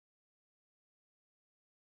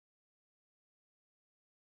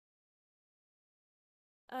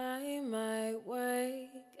I might wake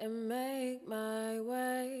and make my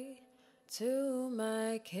way to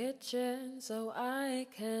my kitchen so I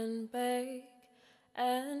can bake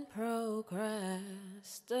and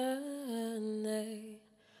procrastinate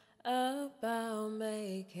about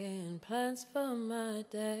making plans for my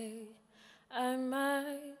day. I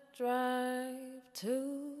might drive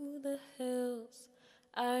to the hills,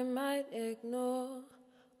 I might ignore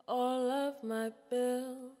all of my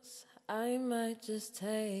bills. I might just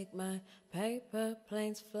take my paper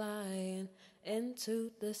planes flying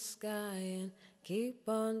into the sky and keep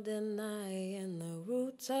on denying the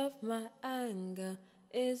roots of my anger.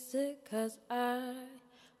 Is it 'cause I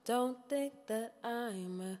don't think that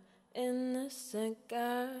I'm an innocent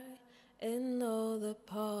guy? In all the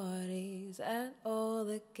parties, at all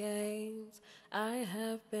the games I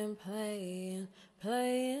have been playing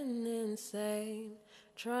insane,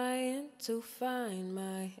 trying to find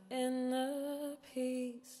my inner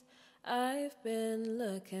peace. I've been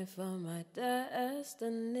looking for my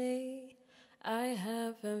destiny. I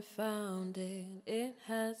haven't found it, it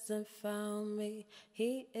hasn't found me.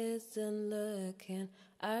 He isn't looking,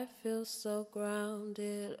 I feel so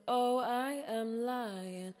grounded. Oh, I am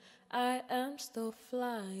lying, I am still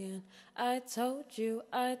flying. I told you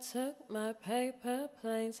I took my paper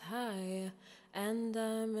planes higher, and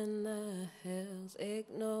I'm in the hills,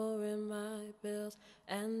 ignoring my bills.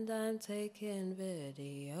 And I'm taking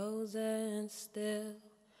videos and still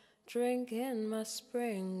drinking my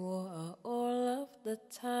spring water all of the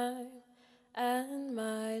time, and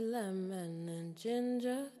my lemon and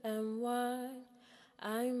ginger and wine.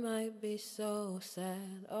 I might be so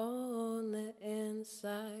sad on the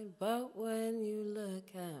inside, but when you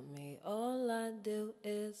look at me, all I do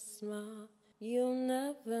is smile. You'll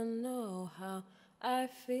never know how I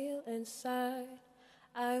feel inside.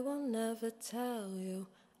 I will never tell you,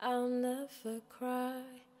 I'll never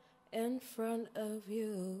cry in front of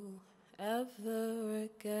you ever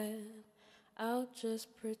again. I'll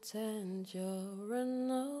just pretend you're an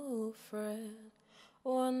old friend,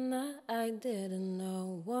 one that I didn't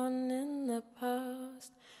know, one in the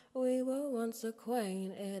past. We were once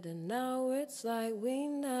acquainted and now it's like we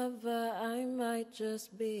never. I might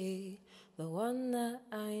just be the one that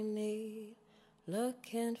I need,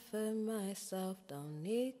 looking for myself, don't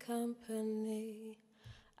need company.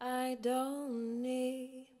 I don't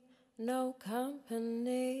need no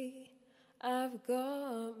company. I've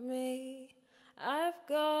got me, I've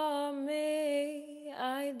got me.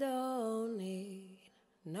 I don't need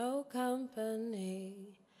no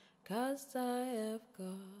company, 'cause I have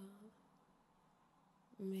got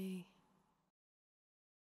me.